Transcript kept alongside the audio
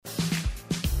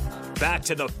back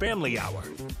to the Family Hour.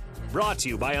 Brought to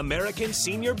you by American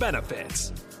Senior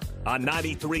Benefits. On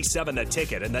 93.7 The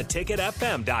Ticket and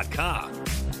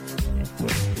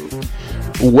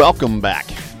theticketfm.com. Welcome back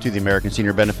to the American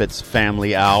Senior Benefits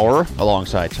Family Hour.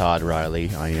 Alongside Todd Riley,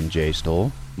 I am Jay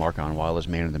Stoll. Mark Onweil is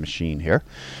man of the machine here.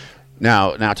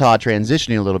 Now, Todd,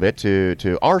 transitioning a little bit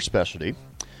to our specialty.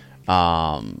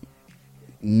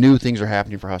 New things are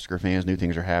happening for Husker fans. New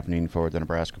things are happening for the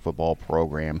Nebraska football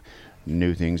program.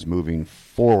 New things moving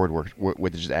forward,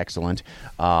 which is excellent.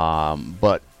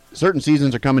 But certain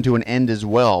seasons are coming to an end as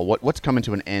well. What's coming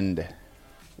to an end?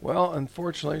 Well,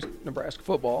 unfortunately, Nebraska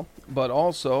football, but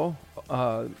also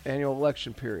annual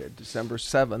election period. December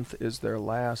 7th is their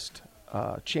last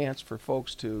chance for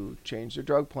folks to change their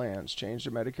drug plans, change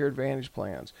their Medicare Advantage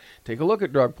plans, take a look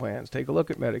at drug plans, take a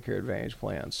look at Medicare Advantage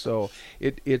plans. So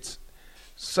it's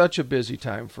such a busy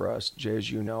time for us, Jay, as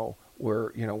you know.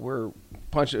 We're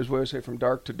punching, as we say, from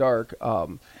dark to dark.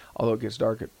 Although it gets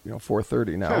dark at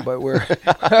 4:30 now, but we're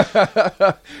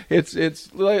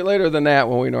it's later than that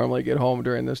when we normally get home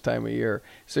during this time of year.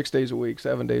 6 days a week,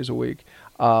 7 days a week,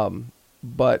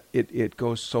 but it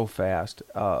goes so fast.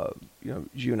 A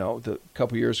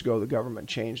couple years ago the government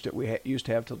changed it. We used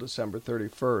to have till December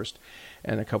 31st,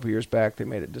 and a couple years back they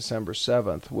made it December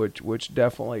 7th, which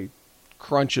definitely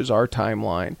crunches our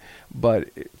timeline. But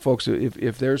folks,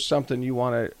 if there's something you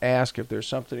want to ask, if there's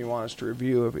something you want us to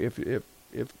review,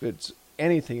 if it's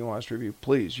anything you want us to review,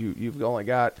 please, you've only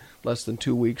got less than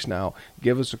 2 weeks now.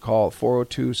 Give us a call,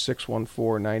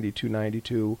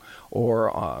 402-614-9292,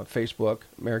 or Facebook,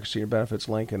 American Senior Benefits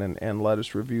Lincoln, and let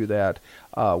us review that.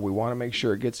 We want to make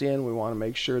sure it gets in. We want to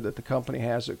make sure that the company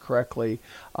has it correctly,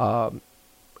 and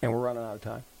we're running out of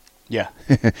time. Yeah,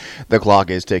 the clock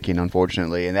is ticking,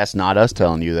 unfortunately, and that's not us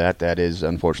telling you that. That is,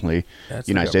 unfortunately, the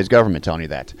United States government telling you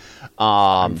that.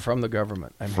 I'm from the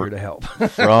government. I'm here to help.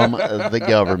 From the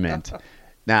government.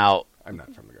 Now, I'm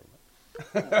not from the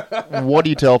government. What do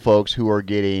you tell folks who are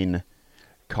getting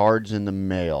cards in the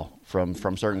mail from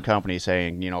certain companies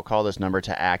saying, call this number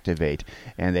to activate,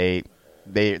 and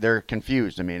they're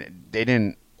confused? I mean, they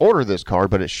didn't order this card,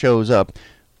 but it shows up.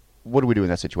 What do we do in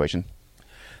that situation?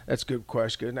 That's a good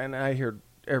question, and I hear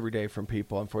every day from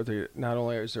people. Unfortunately, not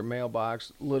only is their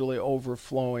mailbox literally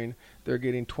overflowing, they're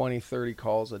getting 20, 30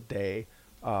 calls a day.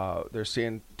 They're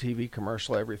seeing TV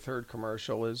commercial. Every third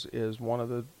commercial is one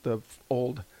of the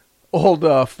old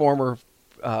former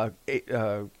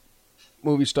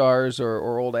movie stars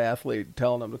or old athlete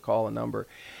telling them to call a number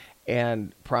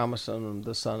and promising them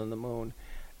the sun and the moon,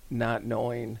 not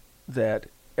knowing that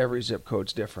every zip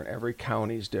code's different. Every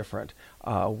county's different.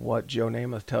 What Joe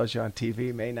Namath tells you on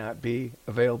TV may not be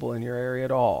available in your area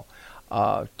at all.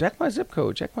 Check my zip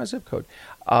code.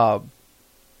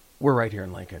 We're right here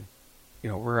in Lincoln.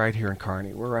 We're right here in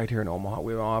Kearney. We're right here in Omaha.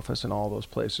 We have an office in all those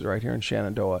places, right here in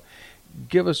Shenandoah.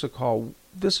 Give us a call.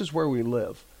 This is where we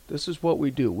live. This is what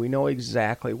we do. We know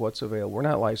exactly what's available. We're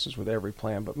not licensed with every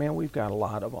plan, but, man, we've got a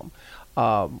lot of them.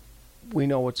 We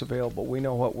know what's available. We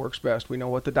know what works best. We know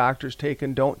what the doctors take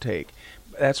and don't take.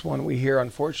 That's one we hear,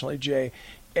 unfortunately, Jay,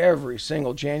 every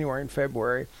single January and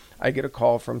February. I get a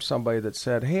call from somebody that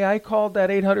said, hey, I called that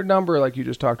 800 number like you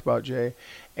just talked about, Jay,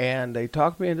 and they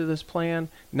talked me into this plan.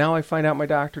 Now I find out my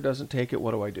doctor doesn't take it. What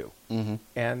do I do? Mm-hmm.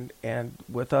 And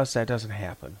with us, that doesn't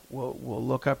happen. We'll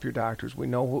look up your doctors. We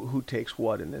know who takes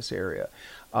what in this area.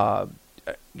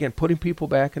 Again, putting people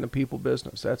back into people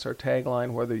business. That's our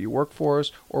tagline, whether you work for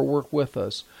us or work with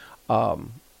us.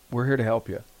 We're here to help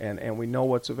you, and we know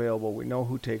what's available. We know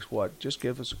who takes what. Just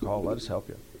give us a call. Let us help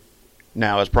you.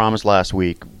 Now, as promised last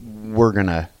week, we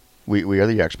are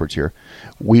the experts here.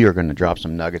 We are going to drop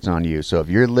some nuggets on you. So if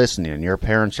you're listening and your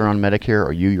parents are on Medicare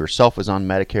or you yourself is on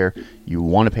Medicare, you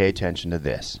want to pay attention to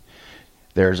this.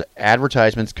 There's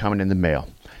advertisements coming in the mail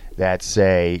that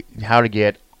say how to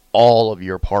get all of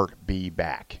your Part B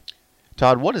back.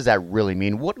 Todd, what does that really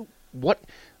mean?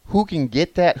 Who can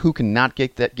get that? Who can not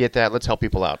get that? Let's help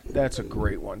people out. That's a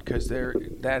great one, because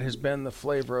that has been the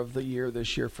flavor of the year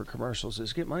this year for commercials,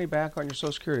 is get money back on your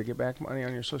Social Security, get back money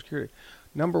on your Social Security.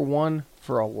 Number one,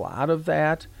 for a lot of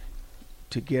that,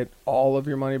 to get all of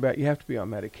your money back, you have to be on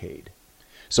Medicaid.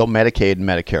 So Medicaid and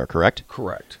Medicare, correct?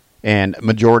 Correct. And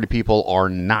majority of people are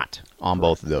not on Correct.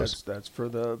 Both of those. That's for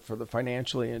the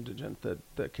financially indigent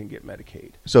that can get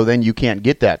Medicaid. So then you can't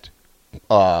get that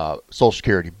Social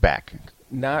Security back.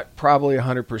 Not probably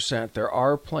 100%. There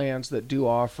are plans that do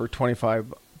offer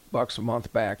 $25 a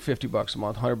month back, $50 a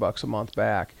month, $100 a month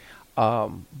back.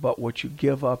 But what you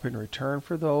give up in return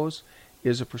for those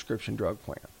is a prescription drug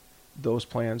plan. Those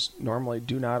plans normally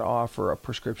do not offer a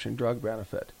prescription drug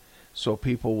benefit. So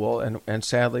people will, and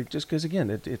sadly, just because, again,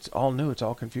 it's all new, it's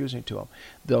all confusing to them,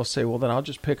 they'll say, well, then I'll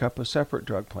just pick up a separate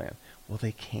drug plan. Well,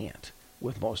 they can't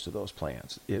with most of those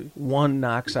plans. One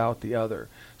knocks out the other.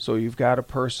 So you've got a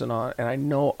person on, and I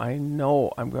know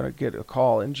I'm going to get a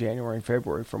call in January and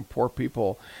February from poor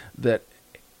people that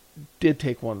did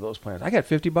take one of those plans. I got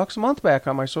 $50 a month back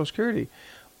on my Social Security.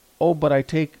 Oh, but I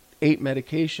take 8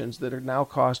 medications that are now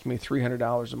cost me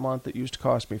 $300 a month that used to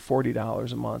cost me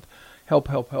 $40 a month.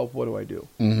 Help, what do I do?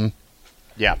 Mm-hmm.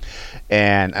 Yeah.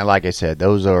 And like I said,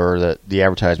 those are the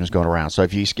advertisements going around. So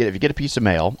if you get a piece of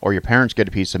mail, or your parents get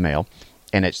a piece of mail,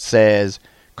 and it says,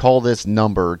 call this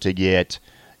number to get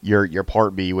your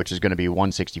Part B, which is going to be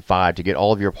 $165, to get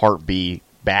all of your Part B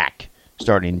back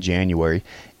starting in January.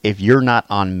 If you're not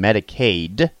on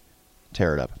Medicaid,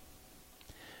 tear it up.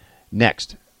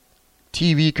 Next,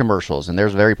 TV commercials, and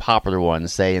there's very popular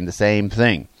ones saying the same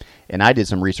thing. And I did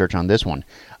some research on this one.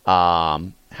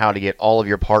 How to get all of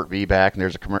your Part B back, and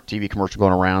there's a TV commercial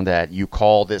going around that you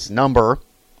call this number,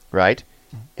 right,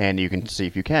 and you can see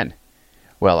if you can.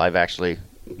 Well, I've actually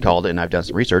called it, and I've done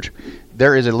some research.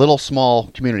 There is a little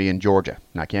small community in Georgia,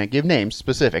 and I can't give names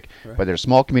specific, right, but there's a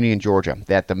small community in Georgia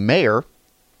that the mayor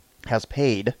has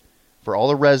paid for all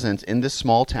the residents in this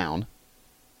small town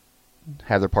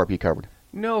have their Part B covered.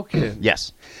 No kidding.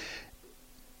 Yes.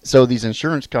 So these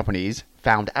insurance companies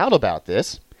found out about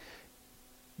this,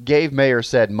 gave mayor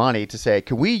said money to say,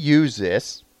 can we use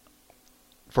this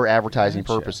for advertising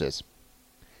purposes?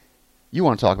 You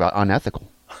want to talk about unethical.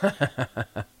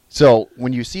 So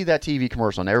when you see that TV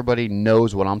commercial, and everybody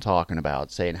knows what I'm talking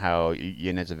about, saying how,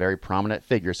 and it's a very prominent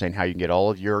figure, saying how you can get all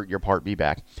of your Part B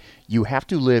back, you have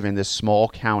to live in this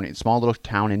small little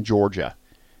town in Georgia.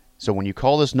 So when you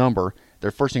call this number,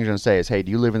 their first thing they're going to say is, hey,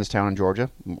 do you live in this town in Georgia?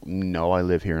 No, I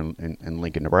live here in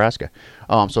Lincoln, Nebraska.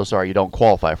 Oh, I'm so sorry, you don't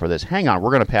qualify for this. Hang on,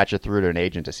 we're going to patch you through to an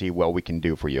agent to see what we can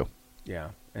do for you. Yeah,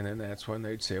 and then that's when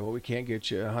they'd say, well, we can't get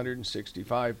you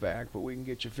 165 back, but we can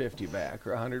get you 50 back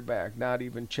or 100 back, not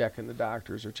even checking the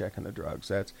doctors or checking the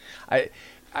drugs. I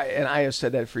have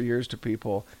said that for years to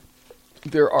people.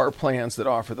 There are plans that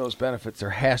offer those benefits. There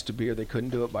has to be, or they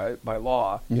couldn't do it by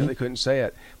law. Mm-hmm. You know, they couldn't say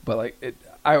it. But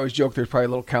I always joke there's probably a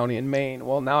little county in Maine.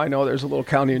 Well, now I know there's a little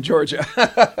county in Georgia.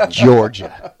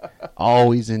 Georgia.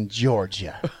 Always in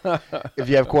Georgia. If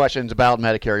you have questions about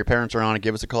Medicare, your parents are on it,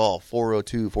 give us a call,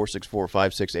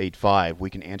 402-464-5685.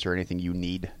 We can answer anything you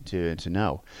need to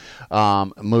know.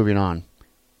 Moving on.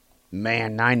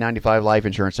 Man, $9.95 life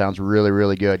insurance sounds really,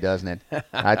 really good, doesn't it?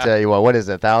 I tell you what is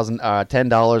it?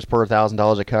 $10 per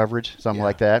 $1,000 of coverage, something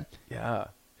like that. Yeah.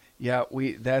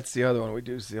 That's the other one we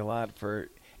do see a lot per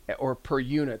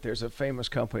unit. There's a famous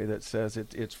company that says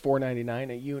it's $4.99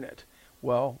 a unit.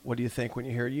 Well, what do you think when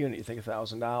you hear a unit? You think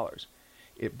 $1,000.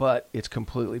 But it's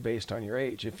completely based on your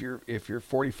age. If you're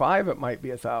 45, it might be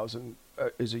 $1,000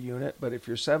 as a unit. But if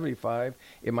you're 75,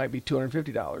 it might be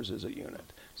 $250 as a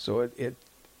unit. So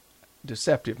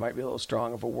deceptive might be a little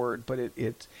strong of a word, but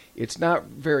it's not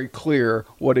very clear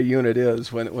what a unit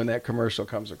is when that commercial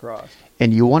comes across.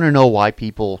 And you want to know why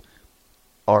people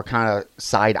are kind of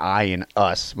side-eyeing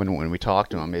us when we talk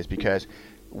to them is because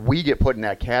we get put in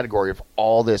that category of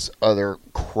all this other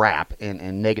crap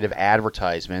and negative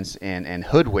advertisements and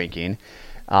hoodwinking,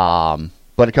 but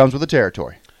it comes with the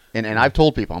territory. And I've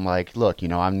told people, I'm like, look,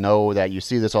 I know that you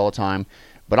see this all the time,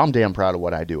 but I'm damn proud of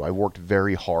what I do. I worked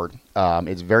very hard.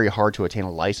 It's very hard to attain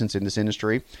a license in this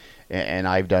industry, and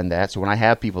I've done that. So when I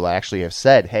have people that actually have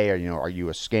said, hey, are you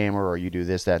a scammer, or you do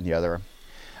this, that, and the other,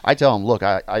 I tell them, look,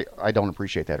 I don't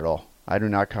appreciate that at all. I do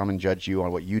not come and judge you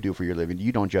on what you do for your living.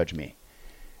 You don't judge me.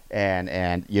 And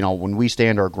when we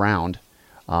stand our ground,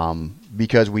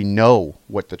 because we know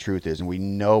what the truth is and we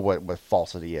know what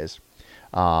falsity is,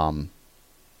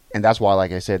 and that's why,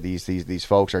 like I said, these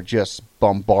folks are just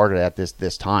bombarded at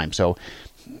this time. So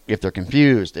if they're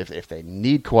confused, if they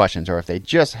need questions, or if they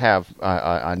just have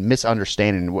a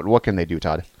misunderstanding, what can they do,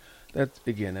 Todd?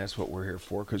 That's what we're here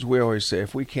for, because we always say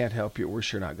if we can't help you, we're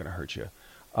sure not going to hurt you.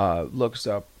 Look us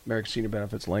up, American Senior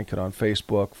Benefits Lincoln on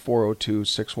Facebook,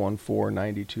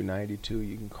 402-614-9292.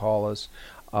 You can call us.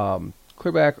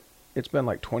 Clear back, it's been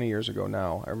like 20 years ago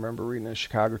now. I remember reading the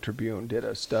Chicago Tribune did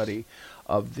a study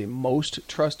of the most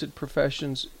trusted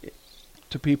professions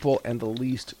to people and the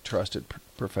least trusted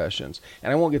professions.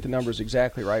 And I won't get the numbers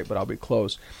exactly right, but I'll be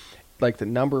close. Like the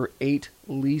number 8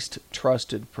 least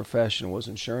trusted profession was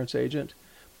insurance agent,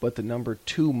 but the number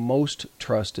 2 most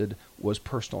trusted was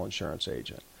personal insurance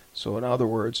agent. So in other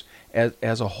words,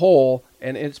 as a whole,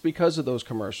 and it's because of those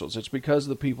commercials, it's because of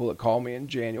the people that call me in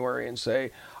January and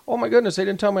say, oh my goodness, they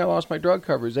didn't tell me I lost my drug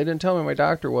coverage. They didn't tell me my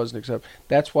doctor wasn't accepted.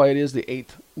 That's why it is the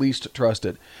 8th least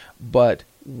trusted. But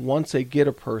once they get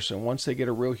a person, once they get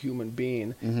a real human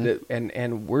being,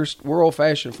 and we're old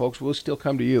fashioned folks, we'll still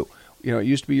come to you. You know, it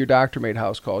used to be your doctor made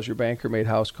house calls, your banker made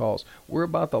house calls. We're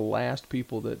about the last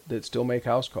people that still make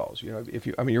house calls. You know,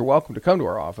 you're welcome to come to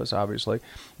our office, obviously,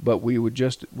 but we would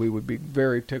be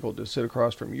very tickled to sit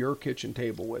across from your kitchen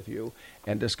table with you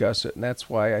and discuss it. And that's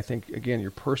why I think, again, your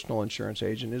personal insurance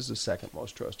agent is the second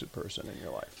most trusted person in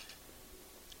your life.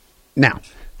 Now,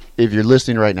 if you're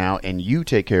listening right now and you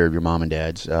take care of your mom and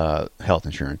dad's health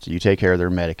insurance, you take care of their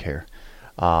Medicare,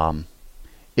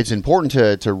 it's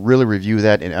important to really review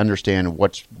that and understand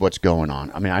what's going on.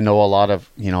 I mean, I know a lot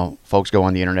of folks go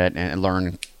on the internet and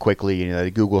learn quickly. They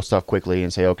Google stuff quickly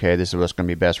and say, okay, this is what's going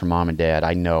to be best for mom and dad.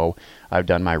 I know, I've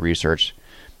done my research.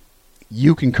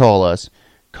 You can call us,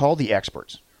 call the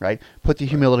experts, right? Put the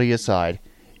humility aside,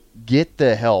 get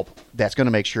the help that's going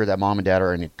to make sure that mom and dad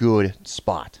are in a good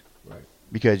spot. Right.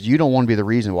 Because you don't want to be the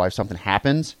reason why if something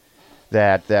happens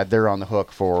that they're on the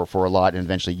hook for a lot, and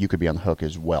eventually you could be on the hook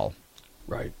as well.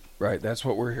 Right. That's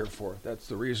what we're here for. That's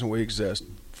the reason we exist.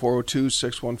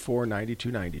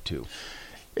 402-614-9292.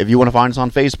 If you want to find us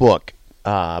on Facebook,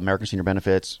 American Senior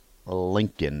Benefits,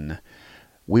 Lincoln.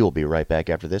 We will be right back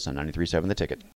after this on 93.7 The Ticket.